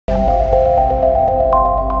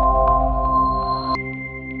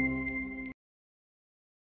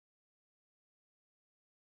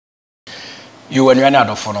You when you are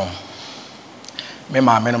not for no. Me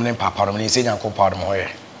ma me no me papa no me say nyanko pa no hoye.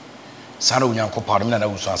 Sara nyanko pa no me na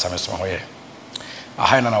Wusu asame so hoye.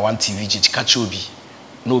 Aha na one TVGH catch obi.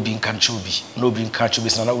 No bi nka obi. No bi nka obi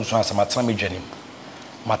na Wusu asame atena me dwanim.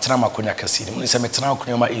 Matena makonya kase ni. Me say metena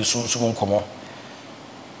akonya ma esunsum nkomo.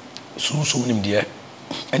 Sunsum nim de.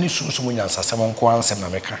 Ani sunsum nyansasem nko ansem na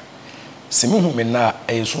meka. Se me hu me na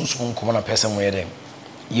esunsum nkomo na pese mo ye den.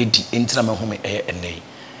 Yedi entina me hu me enne.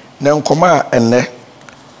 Na nkoma enne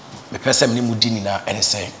me pese me ni mudi ni na ene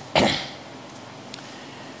say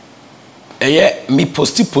me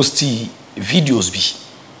posti videos bi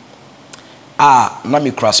na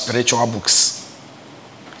micro spiritual books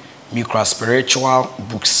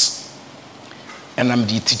and I'm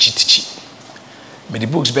the teach me the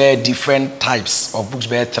books be different types of books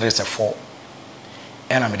be 3 or 4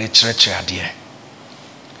 and I'm the church ade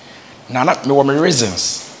na me want me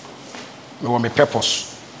reasons me want me purpose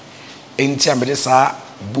enti amede sa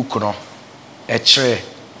book no e kire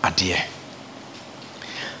ade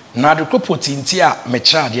na de kopoti nti a me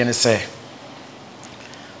kire ade ne se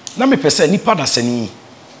na me pese nipa da sani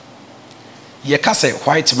ye ka se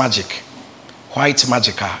white magic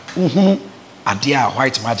a uhunu ade a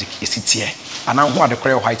white magic esitie ana ho ade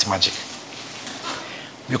kore white magic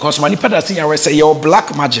because many nipa da sani ya say your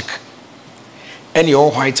black magic and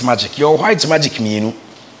your white magic mienu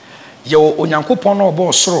your onyankopon no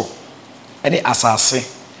obo soro any asase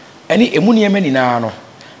any emunie mani na no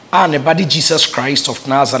ne body Jesus Christ of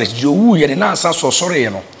Nazareth jo wu ye na asa so sore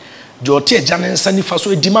no jo te gya ne nsa nifa so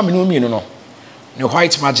edima me no mienu no ne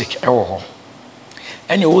white magic e wo ho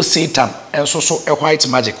any o Satan enso so white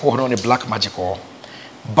magic wo no ne black magic wo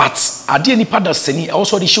but ade ni pada sani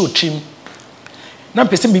also the show trim na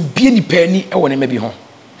pese me bie ni pani e wo ne mabi ho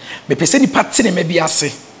me pese ni pate ne mabi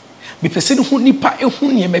ase me pese ni hu nipa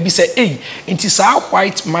ehu ne mabi se enti sa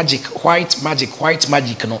white magic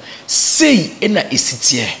no say na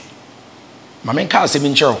esitie mamen ka se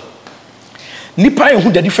minchero nipa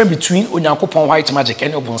ehu the difference between onyankopon white magic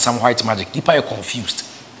and obonsam white magic nipa e confused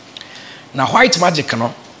na white magic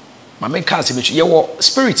no mamen ka se minchero ye wo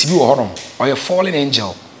spirit bi wo honom or ye fallen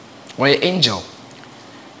angel or ye angel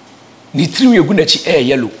ni triwi egu na chi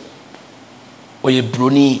yellow or ye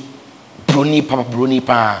brony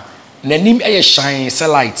pa nanim shine say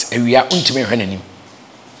light awia untime hwe nanim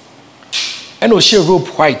eno she rope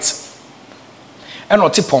white eno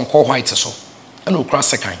te ponko white so eno kra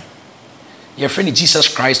sekan ye friend Jesus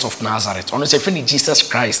Christ of Nazareth ono say friend Jesus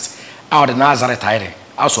Christ out of Nazareth ire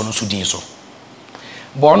aso no sudin so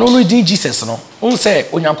bo no no din Jesus no on say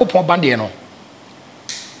onyankopon bande no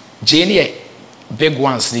jeni big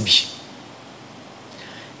ones ni bi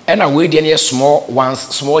ena we dey small ones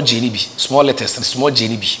small jeni bi small letters small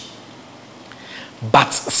jeni bi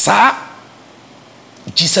but sir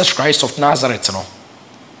Jesus Christ of Nazareth no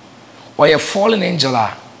or a fallen angel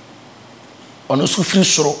ono so free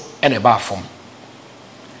soro ene ba fom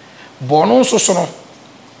bono so so no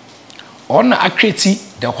on accreti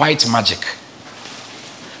the white magic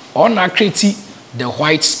on accreti the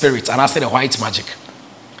white spirit and I say the white magic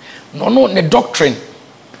no ne doctrine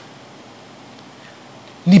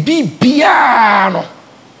ni bibia no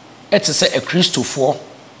ete say a Christopher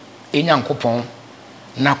enyankopon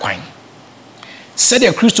na kwan said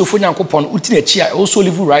a Christopher nyankopon utinachi also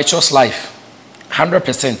live righteous life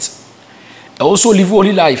 100%. Also live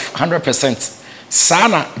holy life 100%.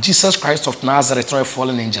 Sana Jesus Christ of Nazareth no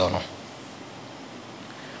fallen angel no.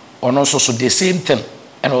 On also so the same thing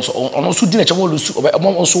and also did a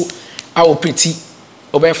also our pretty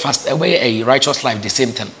obey fast obey a righteous life the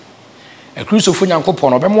same thing. A Christopher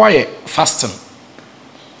nyankopon obey fasting.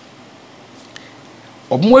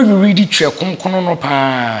 Obmo you read it konkono no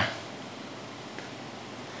pa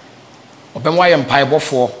obemo ayem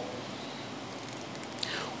paibofo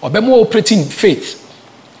obemo operating faith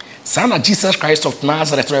sana Jesus Christ of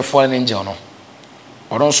Nazareth no fallen angel no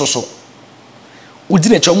oron so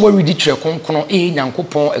udine chomo read it konkono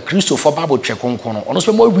nyankopon a Christopher Bible konkono ono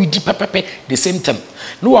so mo read pepepe the same time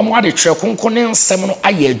no wa mo ade konkono nsem no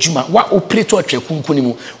aye adwuma wa operate o konkono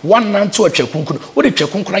mu one nanto o konkono wo de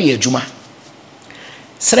konkono aye adwuma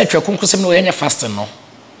sere konkono sem no yenye fasting no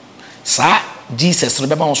sa Jesus no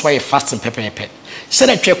beba so fasting pepepe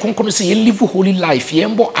sere konkono se ye live holy life ye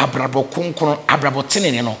mbo abrabo konkono abrabo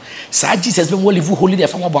tenene no sa Jesus be mo live holy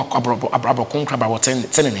life mo abrabo konkono abrabo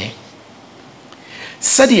tenene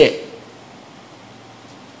said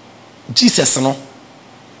Jesus no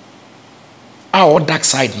our dark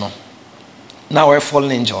side no now we're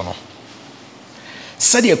fallen angel no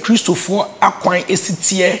said Christopher akwan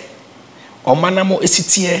esitie o manamo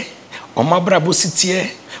esitie Omabra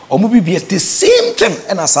bositie, omubi the same thing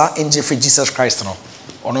and as our angel for Jesus Christ no.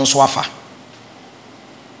 Ono so afa.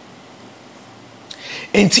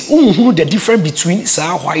 Enti unhunu the difference between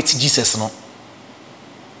sa white Jesus no.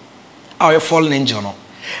 Our fallen angel no.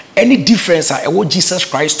 Any difference a what Jesus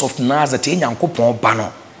Christ of Nazareth enyankopon ba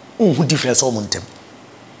no. Unhu difference o muntem.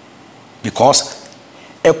 Because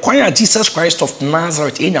a choir Jesus Christ of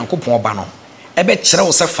Nazareth enyankopon ba no. Ebe kire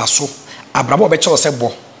wo se faso, abrabo be kire wo se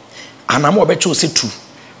bo. Anamo be kire wo se tu.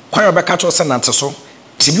 Choir be ka kire wo se nante so.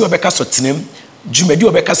 Tibi be ka so tinem. Jumedi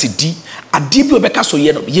obeka se di adibi obeka so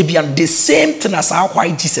ye no ye bia the same thing as our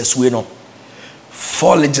white Jesus we no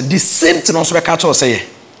fall the same thing also beka to say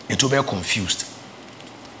it will be confused.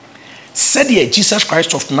 Said ye Jesus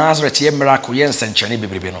Christ of Nazareth ye miracle ye nsenchene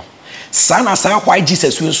bebrebe no san as our white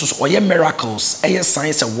Jesus we so ye miracles ye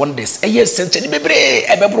signs and wonders ye nsenchene bebre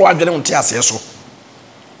e bebro adwene unti ase so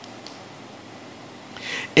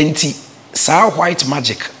enti sa white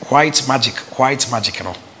magic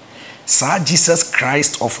no Sir Jesus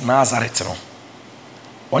Christ of Nazareth no.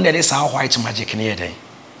 One day is our white magic near day.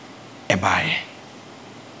 Ebae.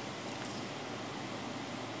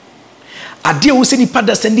 Ade wo se ni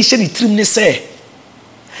pada sendi hye ni trim ne se.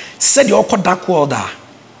 Said the dark world a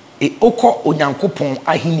okọ onyankopon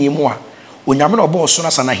ahini mu a onyame na obo so na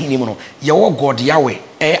sana ahini mu no ye wo God Yahweh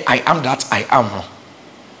I am that I am no.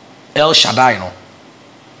 El Shaddai no.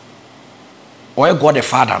 Or God the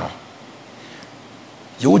Father no.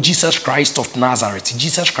 Yo Jesus Christ of Nazareth.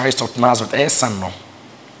 Jesus Christ of Nazareth. Son no.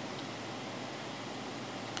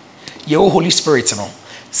 Yo Holy Spirit no.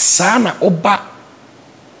 Sana oba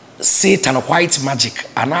Satan white magic.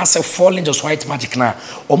 And I say falling just white magic na.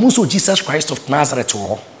 Almost Jesus Christ of Nazareth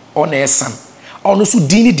on a son. Also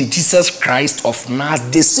dini the Jesus Christ of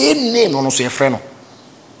Nazareth. The same name on also a friend.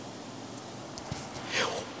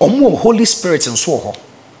 Omo Holy Spirit and so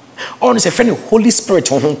on is a friend Holy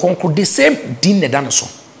Spirit on conquer the same din ne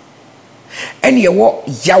danoso. And ye wo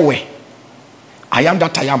Yahweh. I am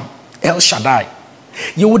that I am. El Shaddai.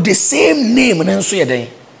 You with the same name and so ye den.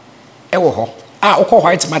 Ewo ho. Oko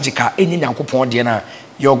white magica any nyankopon de na.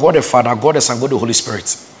 Your God the Father, God the Son, God the Holy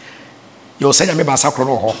Spirit. You say me ba sakro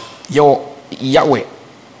no ho. Your Yahweh.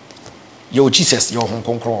 Your Jesus, your hon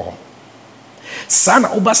conquer ho. Son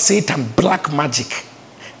over Satan black magic.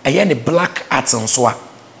 Any black arts and so.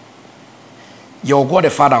 Your God the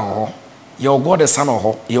Father or your God the Son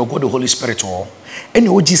or your God the Holy Spirit or and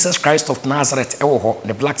you Jesus Christ of Nazareth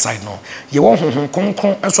the black side no. You want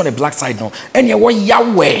and so the black side no. And you want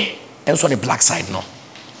Yahweh and so the black side no.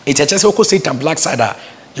 It's just okay Satan black side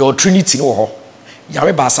your Trinity no.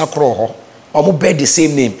 Yahweh basakro ho or bear the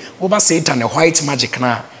same name. Over Satan the white magic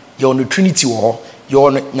na your Trinity or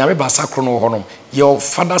your Yahweh basakro no. Your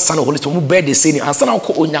Father Son Holy Spirit bear the same name. And so now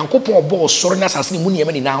onyankopon bo soro na asase ni mu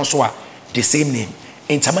niam ni na so a the same name.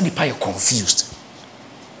 And somebody are confused.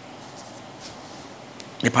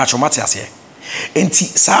 The patromatias here. And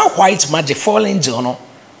sa white magic fallen angel no.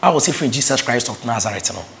 I was saying Jesus Christ of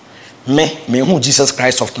Nazareth no. Me who Jesus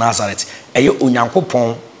Christ of Nazareth. Eyo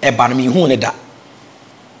onyankopon e ba no me hu ne da.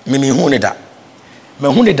 Me hu ne da.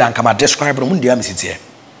 Me hu ne da nka ma describe no mu ndia mesite.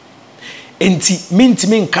 Enti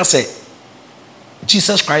mentimi nka se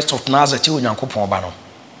Jesus Christ of Nazareth onyankopon ba no.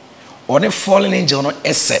 One fallen angel no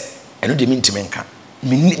ese eno de mentimi nka.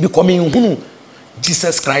 Because me who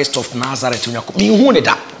Jesus Christ of Nazareth me who ne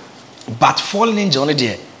da. But fallen angel no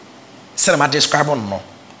there. Say ma describe on no.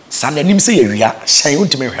 San anim say area shan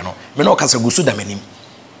untime hwe no. Me no kasa Wusu da manim.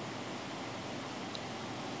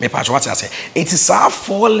 Me patch what I say. It is our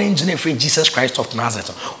fallen angel friend Jesus Christ of Nazareth.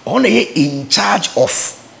 On in charge of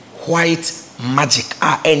white magic.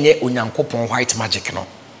 Enye onyankopon white magic no.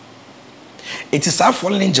 It is our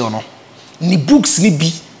fallen angel no. Ni books ni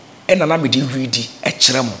bi and na me di read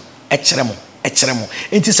ekyeremo.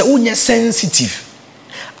 It is a unye sensitive.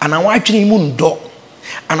 And I wadwini mu ndo.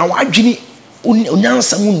 And I wadwini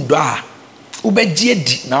unyansa mu ndo a ubegye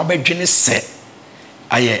di na ubedwene se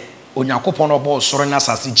aye onyankopon obo soro na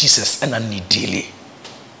asase Jesus and an daily.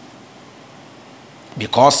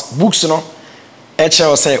 Because books no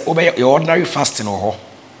eche say obey your ordinary fasting ho.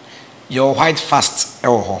 Your white fast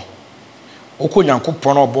ho. Oko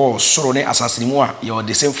nyankopon obo soro ne asase mu a your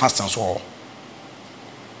the same fasting so ho.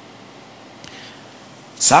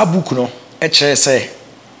 Sa book no eche say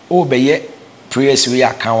obeye prayers we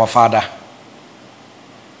account our Father.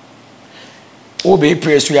 Obey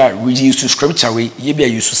prayers we are use to scripture we ye be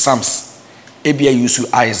use Psalms, e be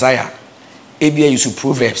use Isaiah, e be use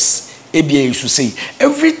Proverbs, e be use say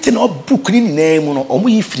everything of book ni name no omo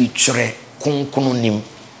yi free chere konkono nim.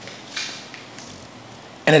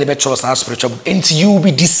 And the better our spiritual book, and you will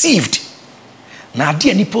be deceived na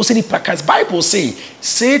ade ani po se ni pakas Bible say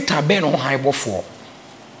Satan be no high before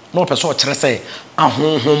no person kyerɛ sɛ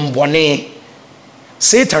ahonhom bɔne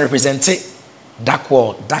Satan represented dark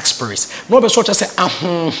world, dark spirits. No person kyerɛ sɛ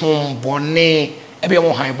ahonhom bɔne ebe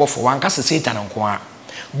no high before wan ka sɛ Satan nko a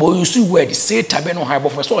but you see word Satan be no high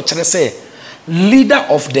before so kyerɛ sɛ leader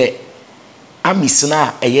of the armies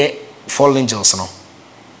na ɛyɛ fallen angels no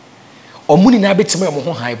omuni na betima mo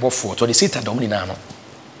ho high before to the Satan omuni na no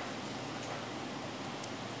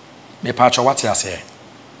me pa cho what you say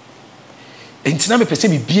entina me pese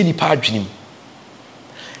me bie nipa adwenem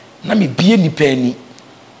na me bie nipa ani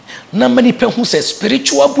na mani pe hu se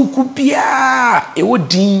spiritual book bia e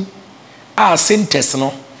wodin a centers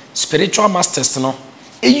no spiritual masters no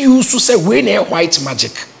e use say we na white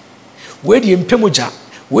magic we de mpemoja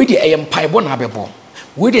we de empaibo na bebo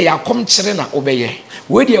we de yakom kire na obeye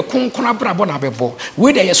we de konkona brabo na bebo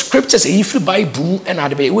we de scriptures e free bible and na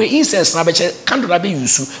be we incense na be candle na be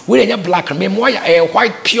use we de black me mo ya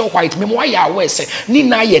white pure white me mo ya we say ni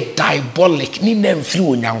na ye diabolic ni na mfiri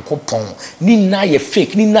onyankopon ni na ye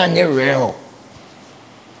fake ni na nye real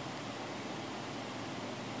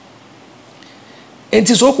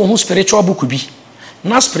enti so ko hu spiritual book bi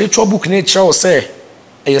na spiritual book na kire say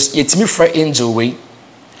yetimi fra angel way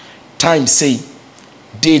time say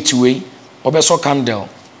date way obeso candle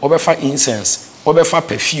obefa incense obefa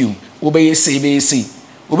perfume obeye say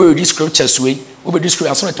obe read scriptures way obe read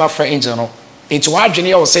scripture aso to fra angel no enti wa adwene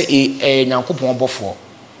ye wo say nyankopon bofo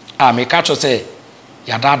a me ka cho say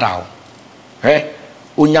ya dada o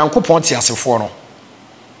onyankopon ti asefo no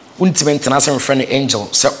untime ntena se mfra ne angel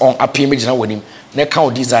say on appear me gina wonim na ka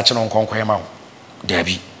odi za che no nkonkoye ma wo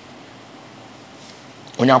dabi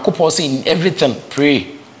onyankopon say in everything pray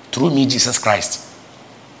through me Jesus Christ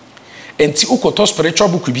enti ukoto spiritual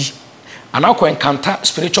book bi anako encounter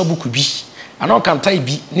spiritual book bi anako encounter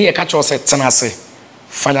bi ne ye ka cho se tenase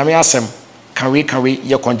fanyame asem kanwe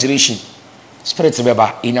ye conjuration spirit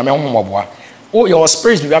beba inyame homoboa o your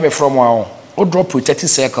spirit be from one o drop protective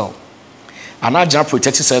circle anaja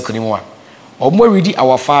protective circle ni mo a omo read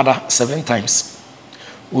our father 7 times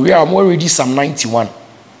we are more read Psalm 91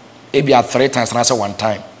 ebi 3 times na say 1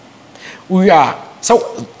 time we are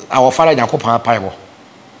so our father yakopan paibo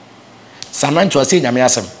Psalm 91 say nyame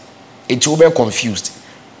asem enti wo be confused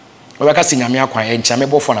we be ka say nyame akwan enchame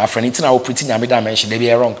bofo na afra nti na opriti nyame dimension dey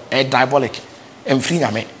be wrong diabolic emfiri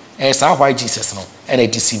nyame sa why Jesus no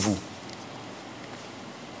and deceive you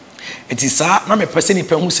it is na me person ni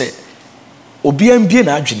pe hu say obi ambie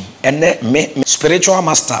na adwini ene me spiritual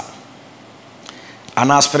master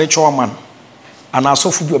ana spiritual man ana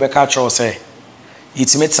sofu bi obeka cha say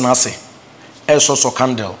yitimetena ase so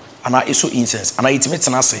candle ana eso incense ana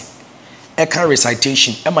yitimetena ase e kan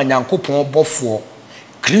recitation e ma nyankopon bofo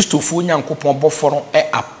Christopher nyankopon bofo no e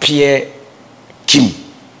appear kim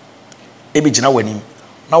e bi gina wanim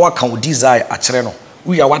na waka o desire a kire no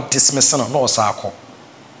we are what dismiss no no sa akọ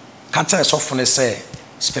kata sofo ne say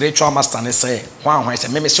spiritual master ne say hwan say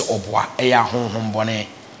meme se oboa e ya honhom bone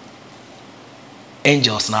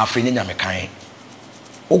angels na afre nya mekan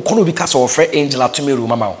o kono bi kasa ofre angel atomeru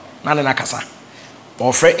mama na ne nakasa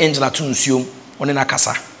ofre angel atu nsuom one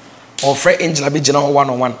nakasa ofre angel be gina ho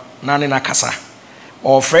 1-on-1 na ne nakasa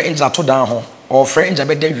ofre angel ato dan ho ofre angel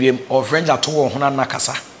be da wiem ofre angel ato wo ho na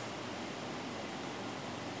nakasa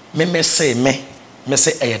me say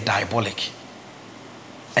a diabolic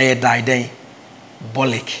a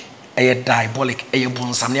diabolic a diabolic a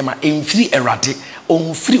bonsam ne ma emfiri erade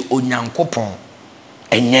onfiri onyankopon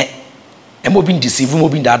enye emo bin deceive mo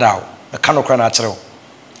bin dada o e ka no kra na akere o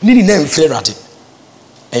ni na emfiri erade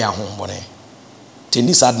e ya ho mbone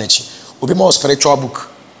teni sad na chi obi ma spiritual book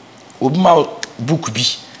obi ma book bi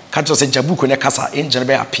ka to se ja book ne kasa angel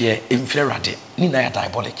be appear emfiri erade ni na ya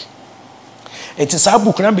diabolic. It is a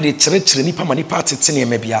book na be the church nipa ma nipa tete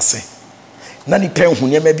ne bi ase na nipa hu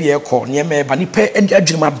ne ma bi e ko ne ma ba nipa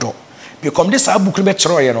adwuma do because this a book be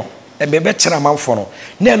chero ye no e be chero amanfo no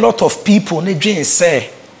na a lot of people ne dwen say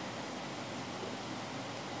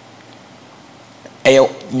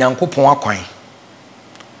nyankopon akwan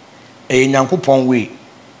nyankopon we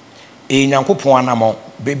nyankopon anamo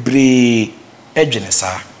bebre adwene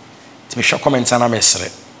sa ti me hwe comment na mesere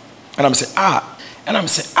and am say and I'm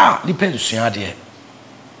saying, depends on the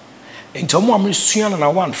into more I'm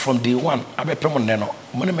na one from day one. I be permanent.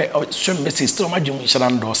 Money me swim message still my dream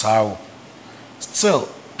doors how. Still,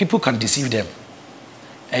 people can deceive them.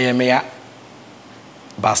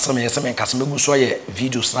 But some me so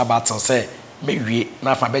videos na about say me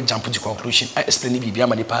na fa be jump to conclusion. I explain it be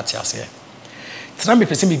the party as here. Tina me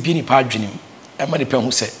person me bi ni pa adwenim. E ma ni pe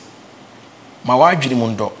hu say ma wa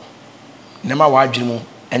adwenim ndo. Ne ma wa adwenim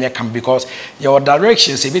and you can because your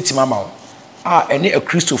directions a bit mama any a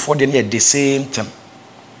Christo for the same thing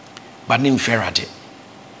but name ferrade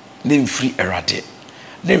name free erade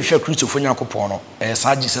name fair Christo for Yakopono as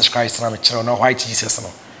Jesus Christ and I'm no white Jesus no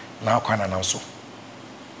now can announce so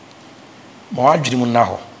more dream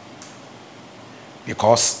now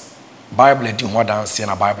because Bible do more than see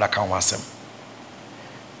a Bible account was him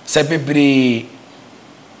say baby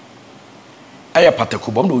I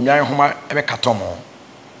patakubom do nyan homa ebe katomo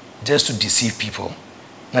just to deceive people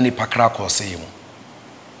na ni pakra ko say mu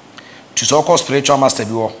to so called spiritual master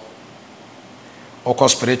bi wo or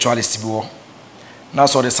called spiritualist bi wo na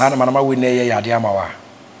so the sign manama we na ye yade amawa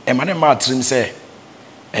e mane ma trim say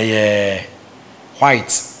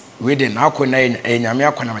white we dey na ko na nyame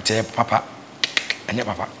akona mete papa ene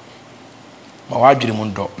papa ma wadwiri mu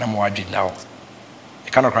ndo na ma wadwiri na wo e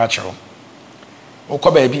kana kra chero o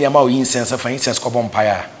ko ba bi na ma o incense fa incense ko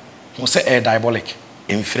bompire who say diabolic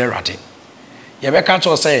inferiority ye be catch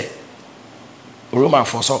us say Roman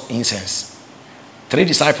for so incense 3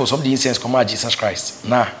 disciples of the incense come Jesus Christ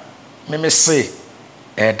na me say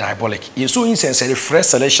diabolic you so incense the fresh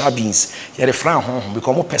celestial beings ye the fran hon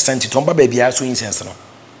because mo percent to ba bia so incense no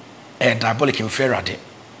diabolic inferiority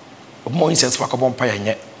mo incense fa ko bompire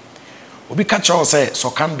nye obi catch us say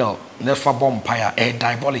so candle never bompire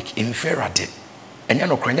diabolic inferiority enya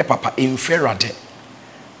no kranye papa inferiority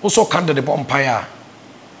also candle the bompire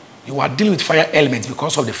you are dealing with fire elements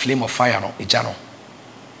because of the flame of fire no ejano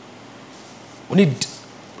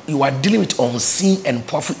you are dealing with unseen and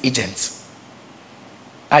powerful agents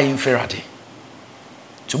inferiority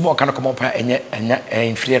to more kind of come up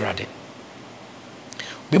inferiority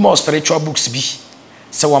be more spiritual books be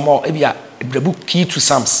so one more the book key to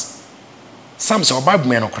Psalms or Bible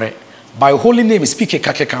men okre by holy name speak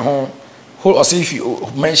kakeka ho or say if you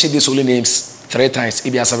mention these holy names 3 times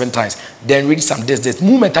maybe 7 times then read some this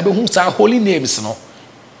movement abe who say holy names no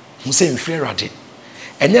who say inferiority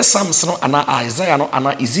and yes Psalms no ana Isaiah no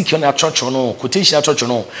ana Ezekiel na church no quotation church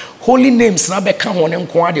no holy names na be ka ho ne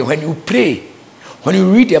nko ade when you pray when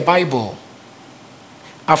you read the Bible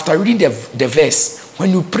after reading the verse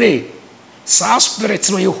when you pray sa spirit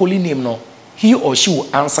no your holy name no he or she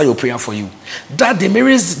will answer your prayer for you that the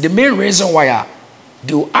main reason why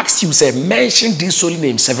they will ask you say mention this holy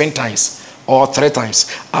name 7 times or 3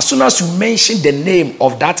 times as soon as you mention the name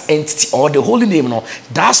of that entity or the holy name no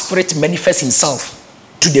that spirit manifests himself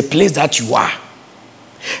to the place that you are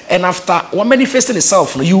and after one manifesting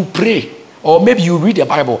itself you pray or maybe you read the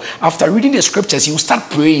Bible after reading the scriptures you start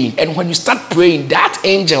praying and when you start praying that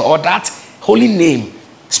angel or that holy name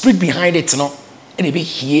spirit behind it and it be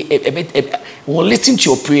here will listen to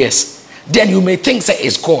your prayers then you may think say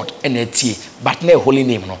it's God and it's but no holy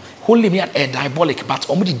name no holy name a diabolic but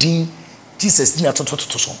omudi din Jesus din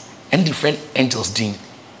atototo so and different angels din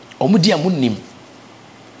omudi amunim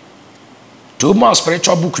to my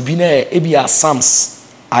spiritual book bi na ebia Psalms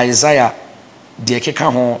Isaiah de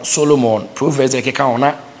keka ho Solomon Proverbs de keka ho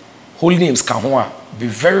na holy names ka ho a be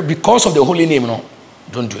very because of the holy name no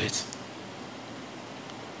don't do it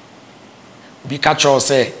be catch us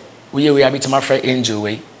say we abit my friend angel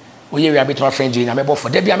way we abit my friend angel na me for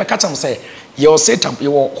there be am catch am say your Satan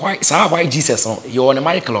you quite say why Jesus no you on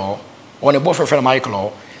Michael on a boyfriend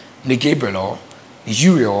Michael ni Gabriel ni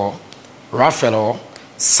Uriel Raphael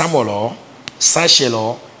Samuel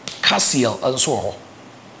Sashelo Cassiel and so on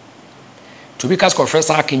to be cast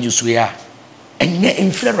confess archangel swear and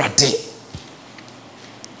inferiority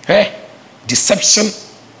deception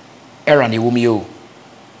error ni wumi o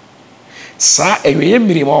sa ewe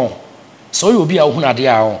mirimo so you be a hunade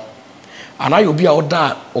a ana you be a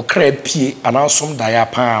oda okra pie ana som daya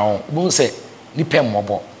pa o bo se ni pem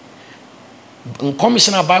mobo in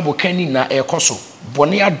commissioner Bible kan ni na ekoso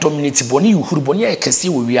boni a dominate boni uhuru boni a kese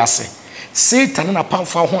wo wiase Satan na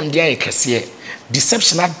pamfa ho ndia a kese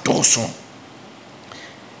deception adonso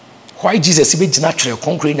why Jesus be gina twere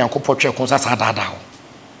concrete nyankopɔ twere konsa sa dada ho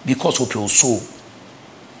because of your soul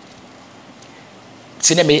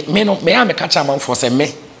sine me am catch am for say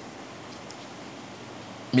me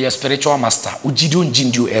a spiritual master ujido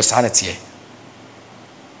njindio esanete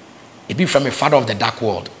e be from a father of the dark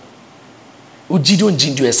world ujido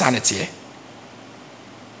njindio esanete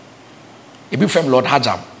e be from Lord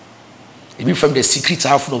Hajam e be from the secret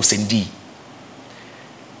half of Sendi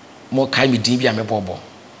mo kai mi din bia me bobo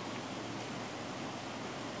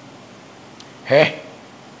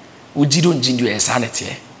ujido njindio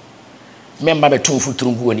esanete memma betumfu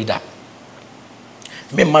turungu ani da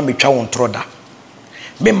memma metwa won troda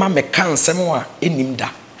memma me kan nsem a enim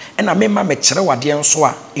da ena memma me kire wade enso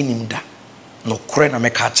a enim da no kore na me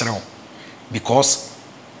ka kire wo because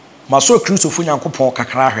maso Kristo fu Nyankopɔn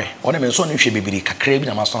kakra hwe one me nso no hwe bebiri kakra bi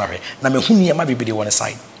na maso na hwe na me hu niema bebiri one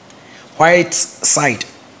side white side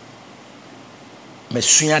me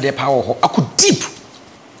sua de power ho ako deep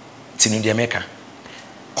tin in the America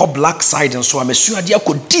ko black side nso a me sua de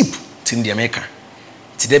ako deep tin in the America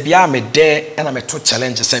ti de bia me there and me to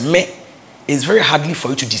challenge say me it's very hardly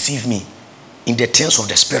for you to deceive me in the things of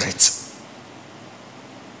the spirit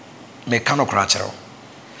me cannot crash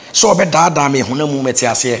so be dada me honamu meti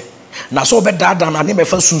ase na so be dada na ne me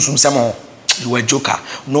fa sunsum sem ho you a joker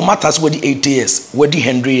no matters what the 80 years what the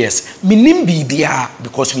 100 years minim bibia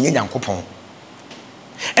because me Nyankopon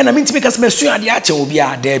and I mean to make us me sua de ache obi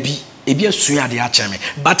a da bi e bi sua de ache me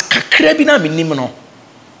but kakra bi na minim no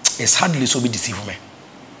it's hardly so be deceive me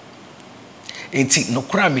enti no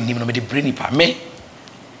kra minim no me de brain pa me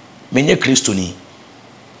menye Kristoni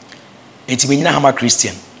enti me nyina hama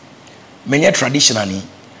Christian menye traditional ni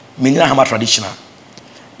menye hama traditional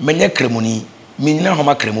menye kremoni menye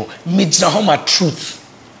hama kremo menye hama truth.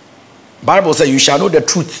 Bible says you shall know the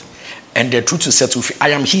truth and the truth will set you free. I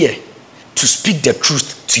am here to speak the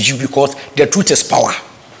truth to you because the truth is power,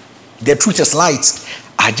 the truth is light.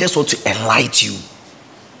 I just want to enlighten you.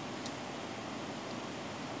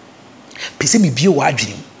 Pese mi bio wa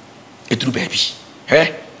adwene eduru ba bi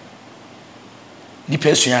he ni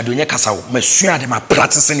person ya do nye kasa wo ma sua de ma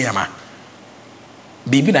practice ne ma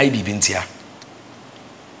bibi na bibi ntia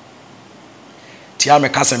tia me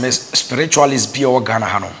kasa me spiritualist bi o Ghana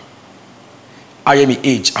ha no ayemi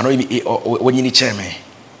age ano yemi wonyini cheme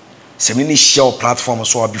se me ni share platform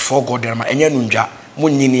so before God there ma enye nundwa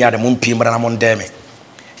munyini ya de mumpi mra na mondeme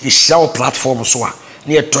he share platform so a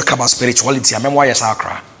na talk about spirituality amemwa ya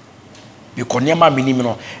sakra because niema minimi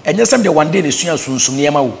no enye sem de one day ne sua sunsum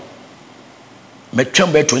niema wo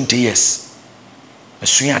metwam be 20 years me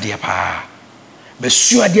sua de pa me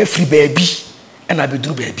sua de free baby e na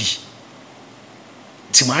beduru baby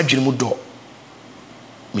ti ma adwene mu do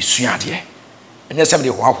me sua de enye sem de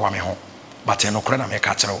hoahoa me ho but no kora na me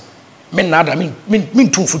ka kyerɛw me nada me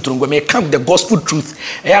tun futuro ngo me come the gospel truth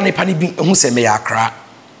e ya ne pa ne bi hu se me yakra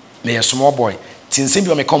me a small boy tinsem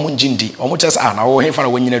bi o me come njindi o mo chese na wo he fa na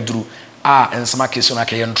wanyina duru ensema keso na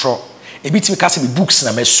kaye ntro ebitimi ka se me books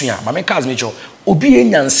na mesua ma me ka me jo obi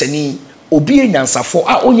enyansani obi enyansafo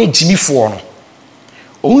onye jimifo no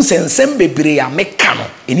ohun se nsem bebre ya meka no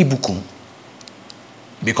eni bukum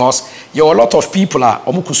because there are a lot of people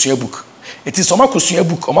omokusua book. It is omokusua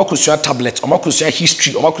book, omokusua tablet, omokusua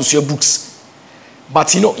history, omokusua books.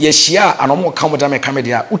 But you know, yeshia and omo come with me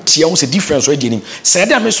camera utia won se difference we denim. Say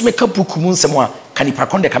that me so make book mu nsem a can ipa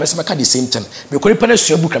kon de ka me so make the same thing. Because ipa na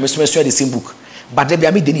sua book me so the same book. But they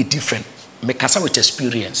be me dey different. Me kasa with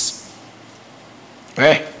experience.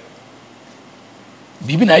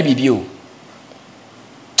 Bibi na bibi o.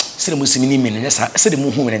 Se mu simini me nyesa, se de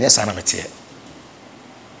mu hu me nyesa na mete.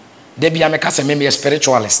 They be me kasa me a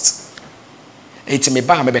spiritualist. Eti me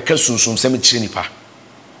ba me be ka sunsun se me kire nipa.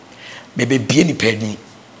 Me be bie nipa ni.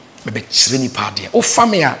 Me be kire nipa de. O fa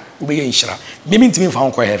me a wo be yenhira. Me ntimi fa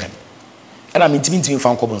nko heaven. And I mean ntimi fa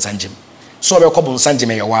nko bonsanjem. So be ko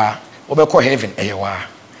bonsanjem e yewa. Wo be ko heaven e yewa.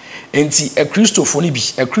 Enti a Christopher ni bi,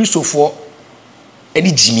 a Christopher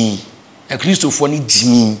eni jimi. A Christopher ni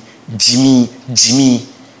jimi.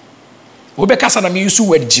 Wo be kasa na me use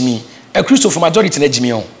word jimi. A Christopher majority na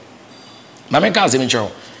jimi on. Na me ka azem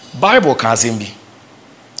nchero. Bible ka azem bi.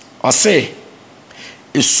 O say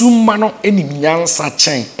esumma no eni nyansa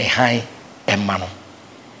chen ehan emma no.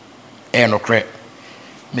 No kre.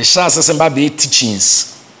 Me sha asese ba be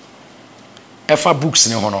teachings. Efa books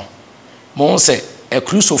ne ho no. Mo say a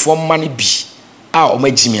Christopher man bi o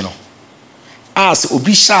magimi no. As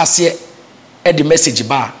obi sha ase e the message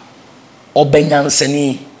ba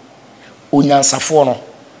obanyansani onyansafo no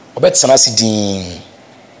obetsana sidin.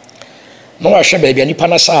 No wa hwe ba bia nipa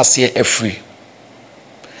na sha ase e free.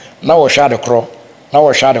 Na wo hwa de kro, na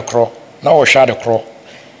wo hwa de kro, na wo hwa de kro.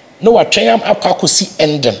 No wa twem akwakosi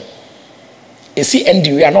endem. Esi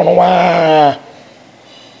endi we no wa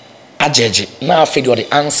ajeje na afedi o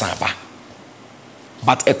the answer ba.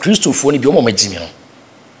 But a Christopher ni bi o mo magimi no.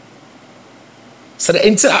 So the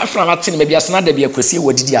entire Afra Martin maybe as na de bia kwesi e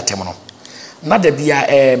wadidi atem no. Na de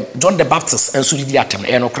bia John the Baptist enso didi atem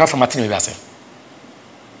no Afra Martin maybe ase.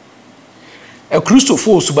 A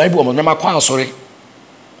Christopher su Bible o ma kwa asore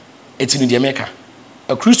etinu de America.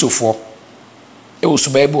 A Christopher e o su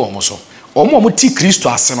Bible o mo so. O mo ti Christo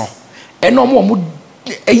ase no. E no mo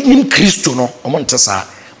nim Christo no o mo ntesa.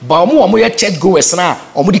 Ba o mo ye church goers na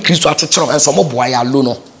o mo di Christo atechero enso mo boa ya lo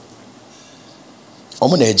no. O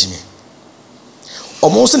mo na ejimi.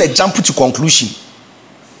 Almost a jump to conclusion.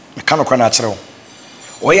 Me cannot cry natural.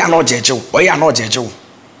 Oya no jejo.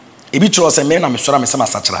 ebi tro se me na me sora me se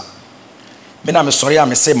masachra me na me sori a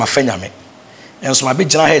me se mafanya me enso ma be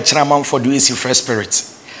gina ha kira man for do isi fresh spirit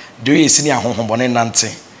do isi ni ahohobone nante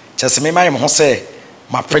chese me mai me ho se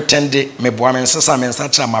ma pretend me boa me nsesa me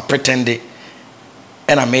nsachra ma pretend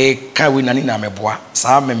ena me ka wi nani na me boa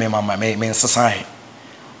sa me mama me nsesa he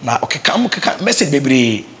na okeka message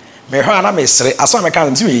bebre me hwa na me sere aso me ka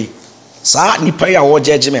nti sa nipa ya wo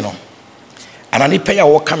judge me no ana nipa ya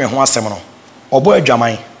wo ka me ho asem no obo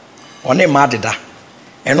adwaman one ma deda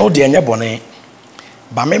eno de enye bone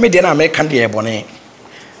ba me de na me kan de bone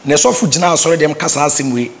ne sofu gina asore dem kasa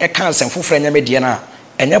asem wi e kan asem foforo enye me de na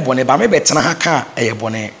enye bone ba me betena ha ka eye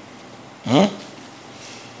bone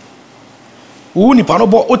wo nipa no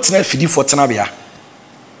bo otena fidi fo tena bia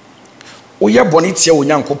wo ye bone tie wo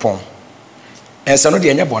nyankopon ense no de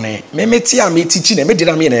enye bone me meti a me tichi na me de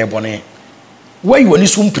na me na ye bone wai woni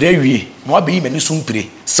sumpire wie na wa be yi mani sumpire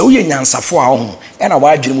se wo ye nyansafo a ho e na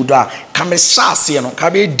wa adwene mu do a ka me hyase no ka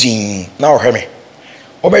be din na wo hwe me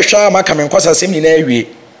wo be hwa ma ka me nkwasa sem ni na awie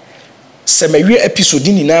se me wie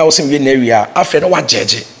episode ni na wo sem wie na awie a afa no wa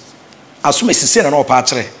jeje aso me sise na no pa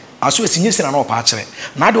akere aso esinye se na no pa akere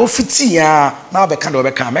na de ofiti ya na be ka de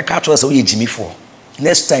be ka me ka to se wo ye jimifo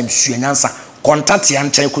next time sua nyansa contact ya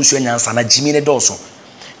nkyɛn ko sua nyansa na jimi ne dɔso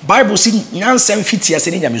bible si nyansa mfiti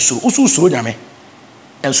ase ne nyame so usu usuro nyame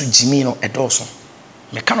enso jimi no ɛdɔso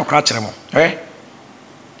me ka no kra kyerɛ mo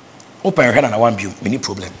open hwe na one biom mini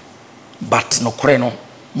problem but no kore no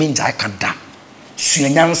minja I can da sua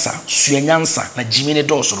nyansa na jimi ne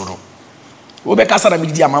dɔso dodo wo be kasa na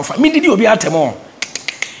mi di amanfa mi di obi atemo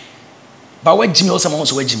ba wa jimi o se mo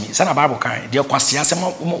so wa jimi sa na bible kan de kwase ase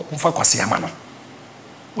mo mfa kwase ama no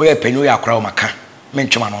we are penny akra o maka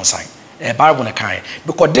mentwema no nsan bible ne kan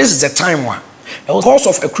because this is the time one because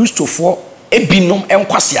of a Christopher ebinom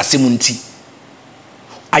enkwase asem nti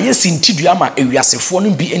ayesi ntidu ama ewiasefo no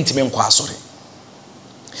bi entime nkwa asore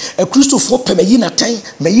a Christopher pemeyi na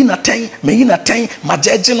tan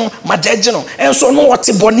majeje no enso no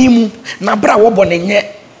wote boni mu na bra wo bone nye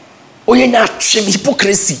oyenya atwem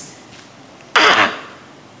hypocrisy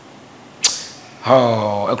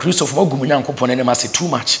oh a Christopher ogumunya nkopone ne ma say too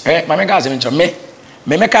much mama ga say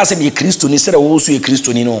me ka say me Kristo ni sere wo so ye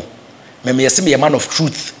Kristo ni no me yesi me man of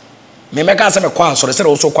truth me ka say me kwa asore sere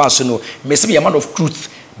wo so kwa aso no me yesi me man of truth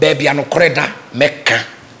baby anokoreda meka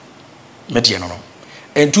me de no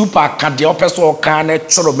and two pack can the person can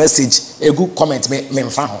choro message egu comment me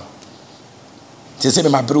mfa ho se me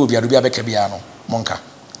mabere obi ado bia beka bia no monka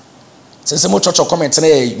se mo chocho comment na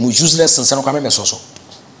mu useless nse no kwa me so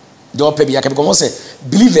de opa bia ka because say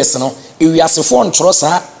believers no ewiasefo nchoro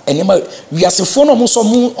sa enema wiasefo no mo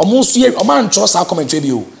so ye o man nchoro sa comment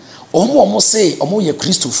bi o omo say omo ye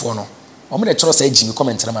Christofo no omo de choro sa ejimi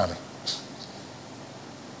comment na ma me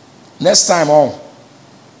next time on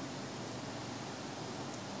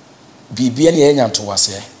bibia ne enya nto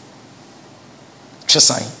wase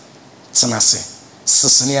twesan tsenase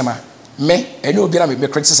seseniema me ene obi na me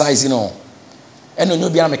criticize no ene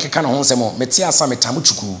obi na me keka no ho nsemo me tie asa me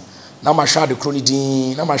tamuchuku na ma hwa de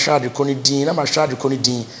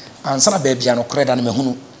kronidin ansa na baabia no koreda na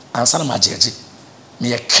mehunu ansa na ma jeje me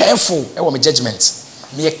ye careful e wo me judgment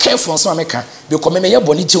me ye careful so ma meka because me ye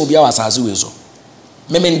boni che obi awasaze wezo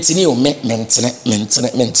me mentini o me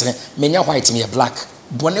mentene me nya white me ye black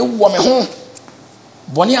boni wo me ho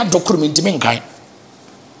boni adokoro me ntime nkan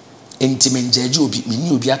ntime njeje obi me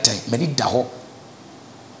ni obi atan me ni da ho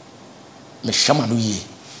me hwama no ye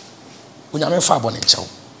onya me fa boni nchew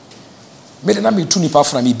me de na me tu nipa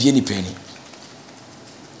fra me bie nipa ni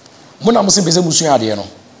mo na mo se beze musu ade no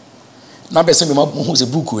na be se me hu se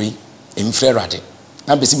book we emfre rade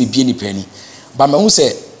na be se me bie nipa ni ba me hu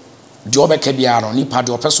se de obeka bia no nipa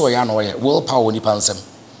de opeso ya no ye will power nipa nsem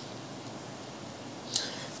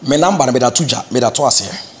me number na me da tuja me da to ase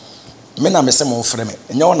me na me se mo frɛ me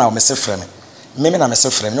nya ona me se frɛ me na me se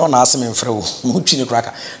frɛ me nya ona ase me frɛ wo mo twi ni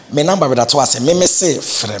kraka me number me da to ase me se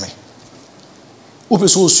frɛ me wo pe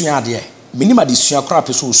so osu ade minima de sua kra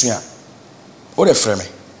pe so osua o de frɛ me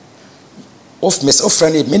of me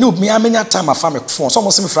friend me no me amenya time afa me phone so mo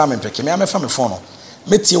se me fra me peke me amefa me phone no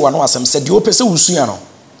metie wa no asem se de o pe se osua no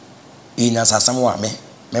enya sasam wa me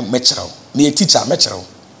kyerɛw me teacher me kyerɛw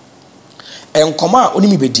enkoma a oni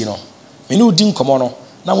mi bedi no me no di nkomo no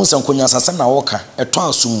na mo se nkonya sasam na wo ka eto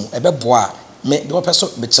asum ebeboa me de o pe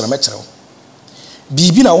so me kyerɛw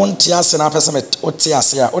bibi na won te ase na pese me o te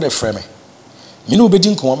ase a o de frɛ me me no bedi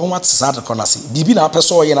nkomo me wat sa de konase bibi na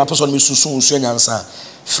pese o ye na pese no me susu nsu nyansa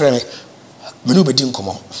frɛ me me no bedi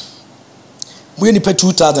nkomo mo ye ni pe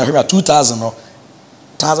 2000 hwɛ 2000 no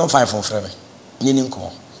 1500 frɛ me ni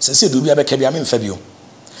nkomo se do bia be ka bia me mfa bio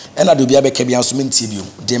ɛna de obi abɛka bi anso mentie bio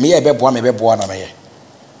de me yɛ bɛboa me bɛboa na me yɛ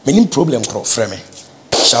menim problem kro frɛ me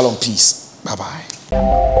shalom peace bye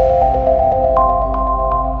bye